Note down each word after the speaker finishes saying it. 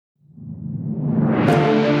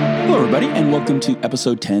everybody, and welcome to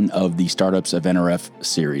episode 10 of the Startups of NRF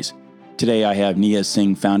series. Today, I have Neha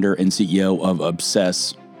Singh, founder and CEO of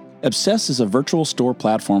Obsess. Obsess is a virtual store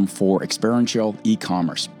platform for experiential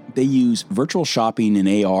e-commerce. They use virtual shopping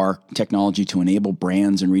and AR technology to enable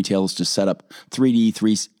brands and retailers to set up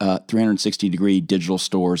 360-degree digital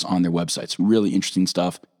stores on their websites. Really interesting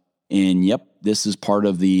stuff. And yep, this is part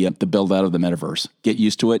of the build-out of the metaverse. Get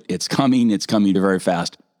used to it. It's coming very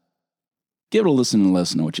fast. Give it a listen and let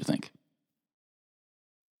us know what you think.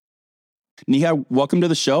 Neha, welcome to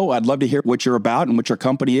the show. I'd love to hear what you're about and what your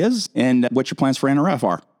company is and what your plans for NRF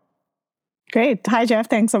are. Great. Hi, Jeff.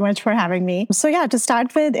 Thanks so much for having me. So to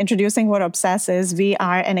start with introducing what Obsess is, we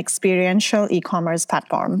are an experiential e-commerce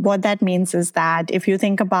platform. What that means is that if you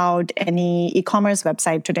think about any e-commerce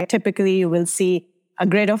website today, typically you will see a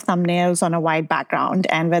grid of thumbnails on a white background.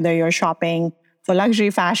 And whether you're shopping for luxury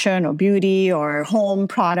fashion or beauty or home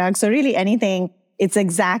products or really anything, it's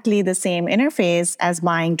exactly the same interface as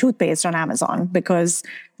buying toothpaste on Amazon, because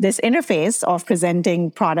this interface of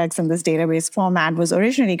presenting products in this database format was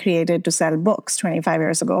originally created to sell books 25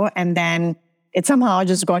 years ago. And then it somehow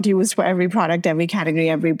just got used for every product, every category,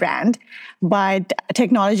 every brand. But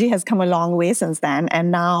technology has come a long way since then.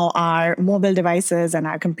 And now our mobile devices and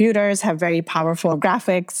our computers have very powerful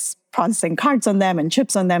graphics, processing cards on them and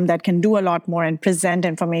chips on them that can do a lot more and present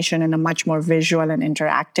information in a much more visual and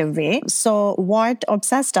interactive way. So what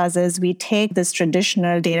Obsess does is we take this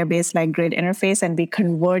traditional database-like grid interface and we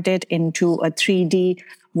convert it into a 3D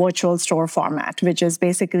virtual store format, which is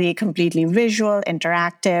basically completely visual,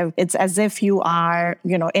 interactive. It's as if you are,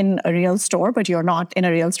 in a real store, but you're not in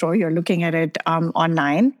a real store. You're looking at it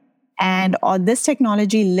online. And this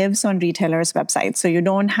technology lives on retailers' websites. So you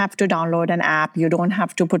don't have to download an app. You don't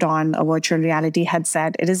have to put on a virtual reality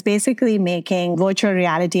headset. It is basically making virtual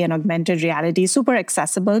reality and augmented reality super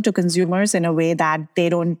accessible to consumers in a way that they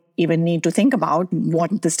don't even need to think about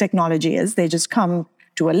what this technology is. They just come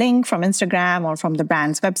to a link from Instagram or from the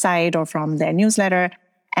brand's website or from their newsletter,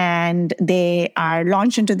 and they are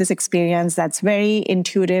launched into this experience that's very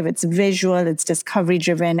intuitive, it's visual, it's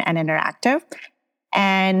discovery-driven and interactive.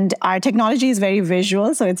 And our technology is very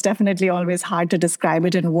visual, so it's definitely always hard to describe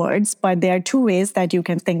it in words, but there are two ways that you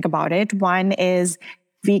can think about it. One is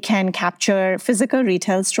we can capture physical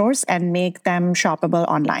retail stores and make them shoppable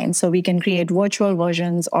online. So we can create virtual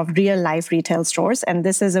versions of real-life retail stores, and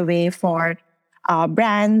this is a way for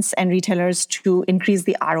brands and retailers to increase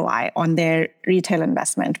the ROI on their retail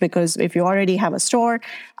investment. Because if you already have a store,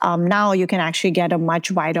 now you can actually get a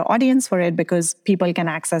much wider audience for it because people can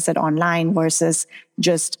access it online versus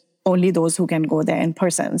just only those who can go there in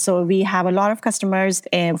person. So we have a lot of customers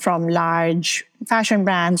from large fashion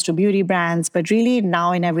brands to beauty brands, but really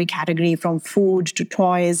now in every category from food to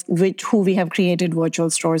toys, who we have created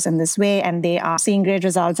virtual stores in this way, and they are seeing great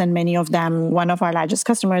results. And many of them, one of our largest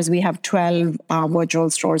customers, we have 12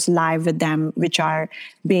 virtual stores live with them, which are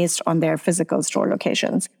based on their physical store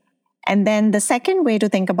locations. And then the second way to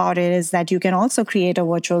think about it is that you can also create a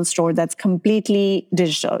virtual store that's completely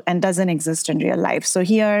digital and doesn't exist in real life. So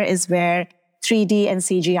here is where 3D and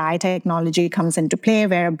CGI technology comes into play,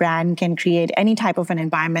 where a brand can create any type of an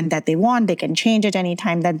environment that they want. They can change it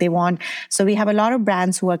anytime that they want. So we have a lot of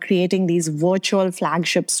brands who are creating these virtual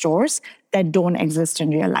flagship stores that don't exist in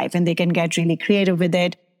real life, and they can get really creative with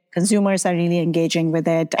it. Consumers are really engaging with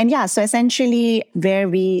it. And so essentially where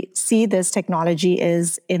we see this technology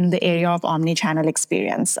is in the area of omni-channel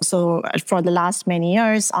experience. So for the last many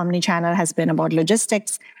years, omni-channel has been about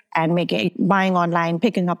logistics and buying online,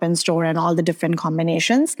 picking up in store, and all the different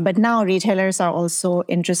combinations. But now retailers are also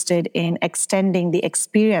interested in extending the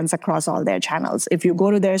experience across all their channels. If you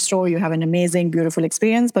go to their store, you have an amazing, beautiful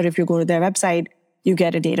experience. But if you go to their website, you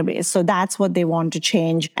get a database. So that's what they want to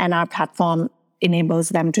change. And our platform enables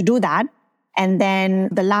them to do that. And then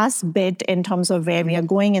the last bit in terms of where we are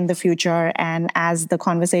going in the future, and as the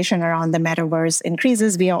conversation around the metaverse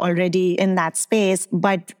increases, we are already in that space.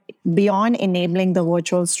 But beyond enabling the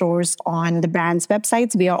virtual stores on the brand's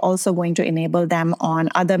websites, we are also going to enable them on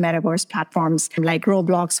other metaverse platforms like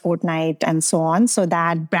Roblox, Fortnite, and so on, so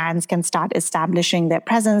that brands can start establishing their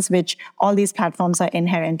presence, which all these platforms are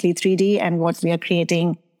inherently 3D. And what we are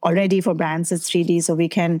creating already for brands is 3D, so we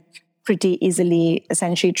can pretty easily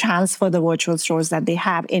essentially transfer the virtual stores that they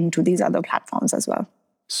have into these other platforms as well.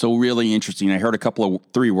 So really interesting. I heard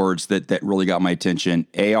three words that really got my attention: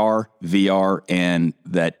 AR, VR, and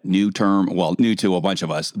that new term, new to a bunch of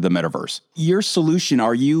us, the metaverse. Your solution,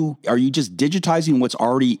 are you just digitizing what's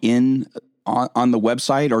already on the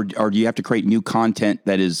website, or do you have to create new content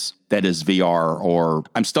that is VR? Or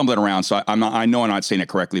I'm stumbling around, so I know I'm not saying it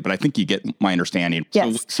correctly, but I think you get my understanding.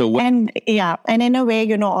 Yes. And in a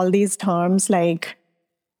way, all these terms, like,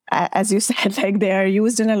 as you said, like, they are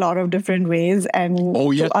used in a lot of different ways. And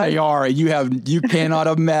yes, they are. You cannot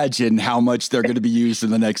imagine how much they're going to be used in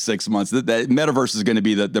the next 6 months. The metaverse is going to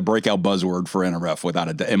be the breakout buzzword for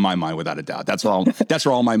NRF, in my mind, without a doubt. That's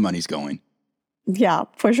where all my money's going. Yeah,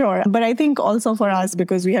 for sure. But I think also for us,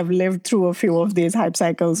 because we have lived through a few of these hype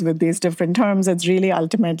cycles with these different terms, it's really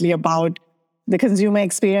ultimately about the consumer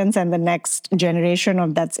experience and the next generation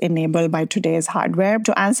of that's enabled by today's hardware.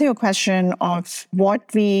 To answer your question of where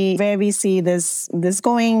we see this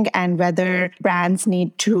going and whether brands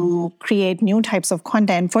need to create new types of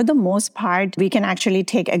content, for the most part, we can actually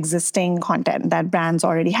take existing content that brands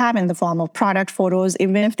already have in the form of product photos.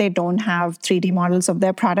 Even if they don't have 3D models of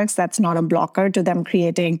their products, that's not a blocker to them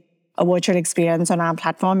creating a virtual experience on our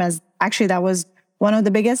platform. As actually, that was one of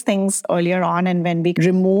the biggest things earlier on, and when we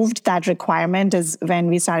removed that requirement is when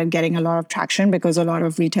we started getting a lot of traction, because a lot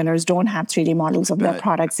of retailers don't have 3D models of their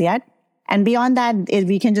products yet. And beyond that,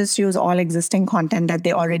 we can just use all existing content that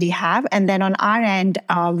they already have. And then on our end,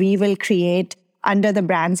 we will create, under the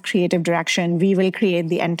brand's creative direction, we will create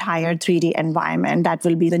the entire 3D environment. That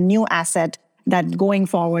will be the new asset that going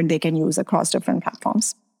forward they can use across different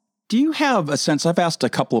platforms. Do you have a sense? I've asked a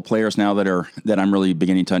couple of players now that I'm really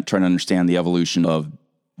beginning to try to understand the evolution of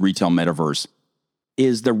retail metaverse.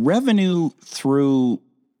 Is the revenue through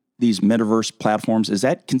these metaverse platforms,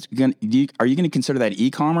 are you going to consider that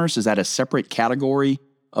e-commerce? Is that a separate category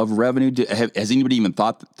of revenue? Has anybody even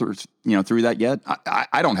thought through that yet?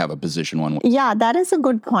 I don't have a position on. Yeah, that is a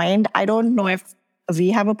good point. I don't know if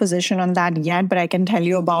we have a position on that yet, but I can tell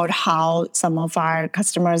you about how some of our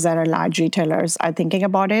customers that are large retailers are thinking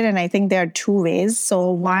about it. And I think there are two ways. So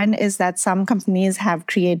one is that some companies have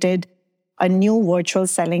created a new virtual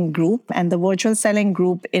selling group, and the virtual selling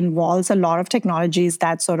group involves a lot of technologies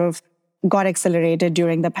that sort of got accelerated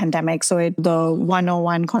during the pandemic. So the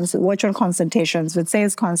one-on-one virtual consultations with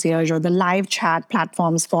Sales Concierge or the live chat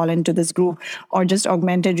platforms fall into this group, or just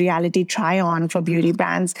augmented reality try-on for beauty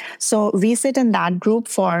brands. So we sit in that group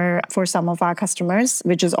for some of our customers,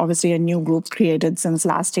 which is obviously a new group created since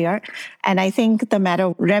last year. And I think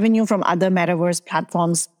the revenue from other metaverse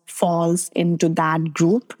platforms falls into that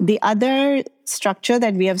group. The other structure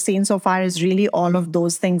that we have seen so far is really all of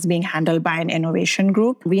those things being handled by an innovation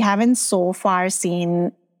group. We haven't so far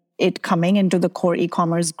seen it coming into the core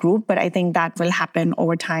e-commerce group, but I think that will happen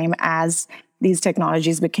over time as these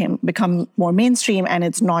technologies become more mainstream and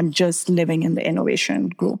it's not just living in the innovation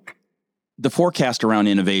group. The forecast around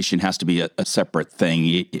innovation has to be a separate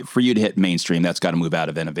thing. For you to hit mainstream, that's got to move out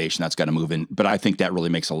of innovation. That's got to move in. But I think that really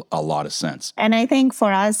makes a lot of sense. And I think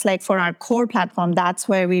for us, like for our core platform, that's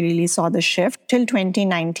where we really saw the shift. Till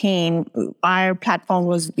 2019, our platform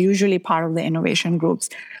was usually part of the innovation groups.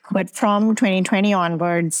 But from 2020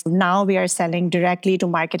 onwards, now we are selling directly to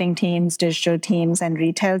marketing teams, digital teams, and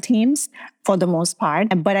retail teams for the most part.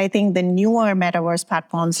 But I think the newer metaverse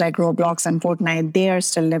platforms like Roblox and Fortnite, they are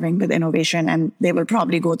still living with innovation, and they will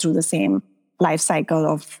probably go through the same life cycle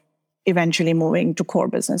of eventually moving to core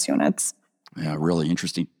business units. Yeah, really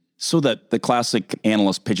interesting. So that the classic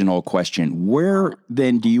analyst pigeonhole question, where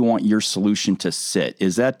then do you want your solution to sit?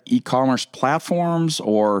 Is that e-commerce platforms,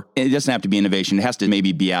 or it doesn't have to be innovation? It has to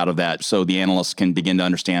maybe be out of that so the analysts can begin to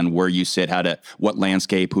understand where you sit, what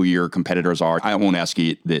landscape, who your competitors are. I won't ask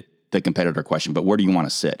you the competitor question, but where do you want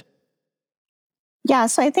to sit? Yeah,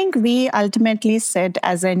 so I think we ultimately sit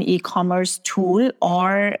as an e-commerce tool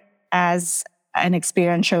or as an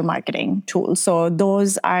experiential marketing tool. So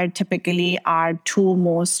those are typically our two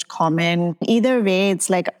most common. Either way, it's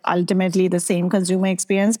like ultimately the same consumer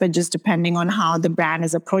experience, but just depending on how the brand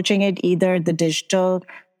is approaching it, either the digital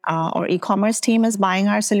or e-commerce team is buying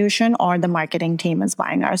our solution or the marketing team is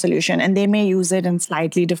buying our solution. And they may use it in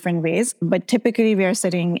slightly different ways, but typically we are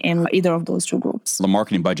sitting in either of those two groups. The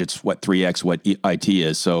marketing budget's 3x what IT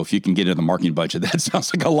is. So if you can get into the marketing budget, that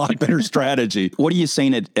sounds like a lot better strategy. What are you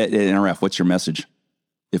saying at NRF? What's your message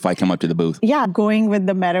if I come up to the booth? Yeah, going with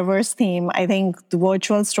the metaverse theme, I think the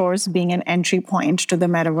virtual stores being an entry point to the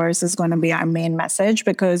metaverse is going to be our main message,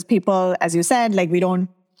 because people, as you said,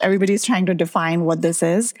 everybody's trying to define what this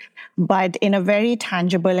is. But in a very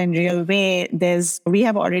tangible and real way, we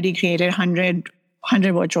have already created 100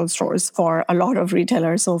 virtual stores for a lot of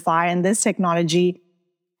retailers so far. And this technology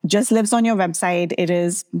just lives on your website.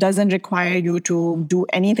 Doesn't require you to do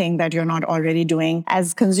anything that you're not already doing.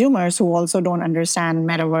 As consumers who also don't understand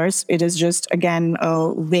metaverse, it is just, again,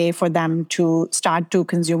 a way for them to start to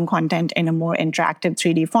consume content in a more interactive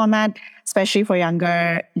 3D format. especially for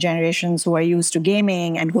younger generations who are used to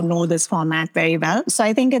gaming and who know this format very well. So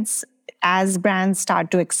I think it's as brands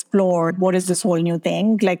start to explore what is this whole new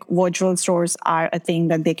thing, like virtual stores are a thing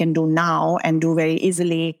that they can do now and do very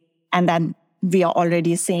easily. And that we are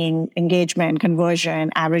already seeing engagement,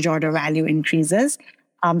 conversion, average order value increases.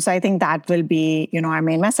 So I think that will be, our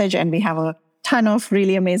main message. And we have a ton of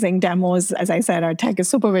really amazing demos. As I said, our tech is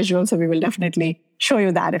super visual, so we will definitely show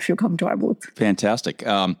you that if you come to our booth. Fantastic.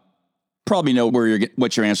 Probably know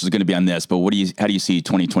what your answer is going to be on this, but how do you see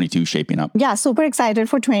 2022 shaping up? Yeah, super excited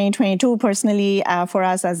for 2022. Personally, for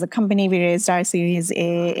us as a company, we raised our Series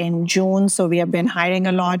A in June, so we have been hiring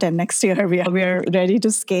a lot, and next year we are ready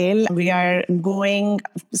to scale. We are going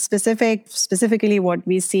specifically what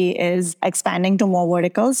we see is expanding to more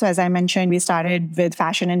verticals. So as I mentioned, we started with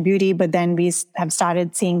fashion and beauty, but then we have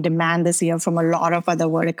started seeing demand this year from a lot of other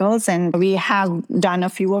verticals, and we have done a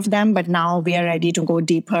few of them, but now we are ready to go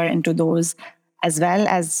deeper into those as well,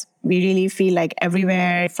 as we really feel like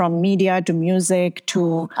everywhere from media to music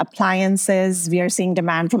to appliances, we are seeing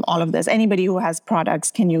demand from all of this. Anybody who has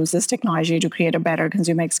products can use this technology to create a better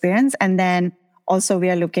consumer experience. And then also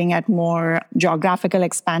we are looking at more geographical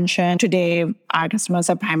expansion. Today, our customers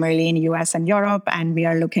are primarily in US and Europe, and we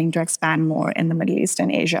are looking to expand more in the Middle East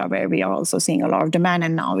and Asia, where we are also seeing a lot of demand.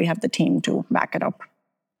 And now we have the team to back it up.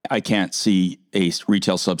 I can't see a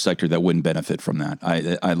retail subsector that wouldn't benefit from that.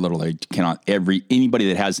 I literally cannot. Anybody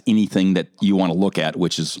that has anything that you want to look at,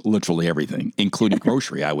 which is literally everything, including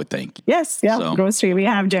grocery, I would think. Yes, yeah, so, grocery. We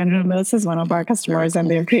have General Mills as one of our customers, and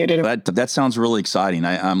they've created that sounds really exciting.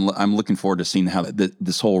 I'm looking forward to seeing how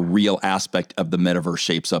this whole real aspect of the metaverse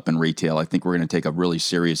shapes up in retail. I think we're going to take a really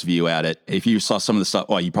serious view at it. If you saw some of the stuff,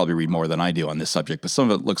 well, you probably read more than I do on this subject, but some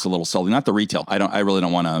of it looks a little silly. Not the retail. I really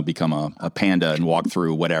don't want to become a panda and walk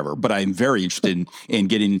through whatever, but I'm very interested in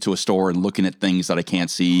getting into a store and looking at things that I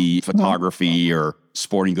can't see, photography or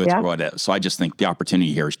sporting goods or whatever. So I just think the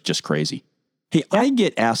opportunity here is just crazy. Hey, I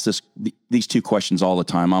get asked these two questions all the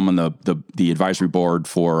time. I'm on the advisory board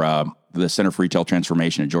for the Center for Retail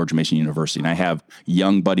Transformation at George Mason University. And I have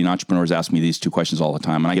young budding entrepreneurs ask me these two questions all the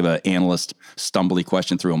time. And I give an analyst stumbly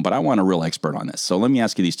question through them, but I want a real expert on this. So let me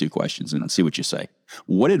ask you these two questions and see what you say.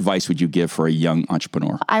 What advice would you give for a young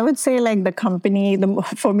entrepreneur? I would say the company,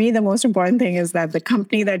 for me, the most important thing is that the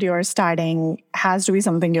company that you're starting has to be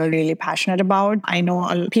something you're really passionate about. I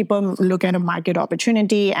know people look at a market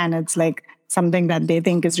opportunity and it's something that they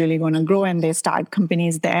think is really going to grow and they start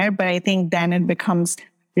companies there. But I think then it becomes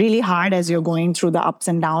really hard as you're going through the ups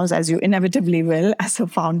and downs, as you inevitably will as a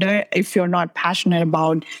founder, if you're not passionate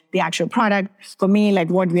about the actual product. For me,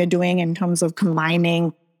 what we are doing in terms of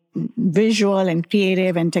combining visual and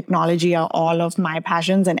creative and technology are all of my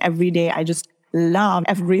passions. And every day I just love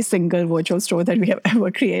every single virtual store that we have ever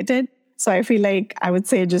created. So I feel I would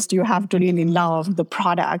say just you have to really love the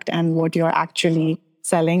product and what you're actually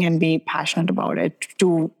selling and be passionate about it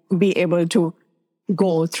to be able to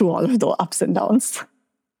go through all of the ups and downs.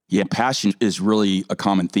 Yeah, passion is really a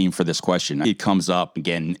common theme for this question. It comes up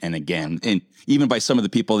again and again. And even by some of the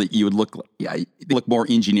people that you would look more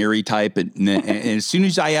engineering type. And as soon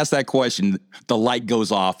as I ask that question, the light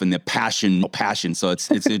goes off and the passion. So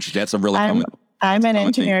it's interesting. That's a really common I'm an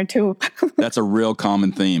engineer too. That's a real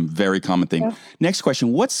common theme, very common theme. Yeah. Next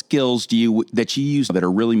question, what skills that you use that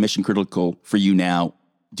are really mission critical for you now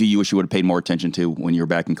do you wish you would have paid more attention to when you were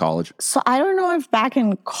back in college? So I don't know if back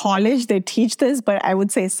in college they teach this, but I would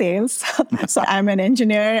say sales. So I'm an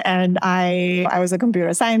engineer and I was a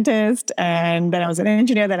computer scientist and then I was an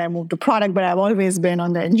engineer, then I moved to product, but I've always been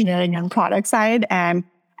on the engineering and product side. And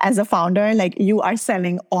as a founder, you are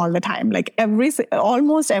selling all the time.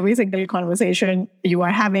 Almost every single conversation you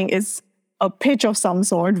are having is a pitch of some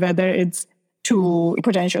sort, whether it's to a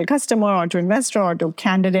potential customer or to investor or to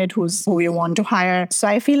candidate who you want to hire. So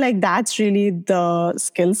I feel that's really the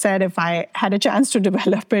skill set. If I had a chance to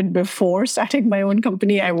develop it before starting my own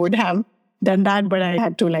company, I would have done that, but I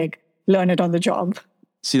had to learn it on the job.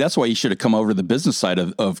 See, that's why you should have come over to the business side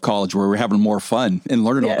of college where we're having more fun and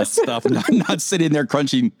learning all that stuff, not sitting there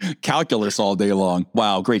crunching calculus all day long.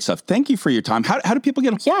 Wow, great stuff. Thank you for your time. How do people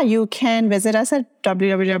get? Yeah, you can visit us at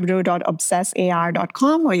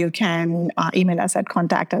www.obsessar.com or you can email us at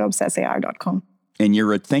contact@obsessar.com.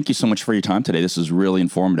 And thank you so much for your time today. This is really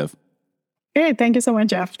informative. Great. Thank you so much,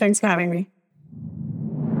 Jeff. Thanks for having me.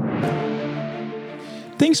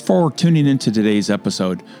 Thanks for tuning into today's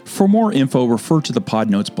episode. For more info, refer to the pod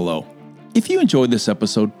notes below. If you enjoyed this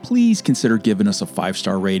episode, please consider giving us a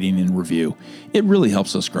 5-star rating and review. It really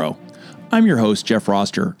helps us grow. I'm your host, Jeff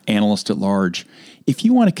Roster, analyst at large. If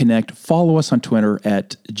you want to connect, follow us on Twitter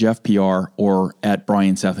at JeffPR or at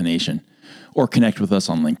Brian Sathanation, or connect with us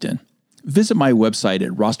on LinkedIn. Visit my website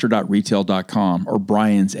at roster.retail.com or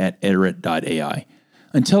Brian's at iterate.ai.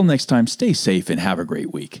 Until next time, stay safe and have a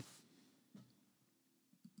great week.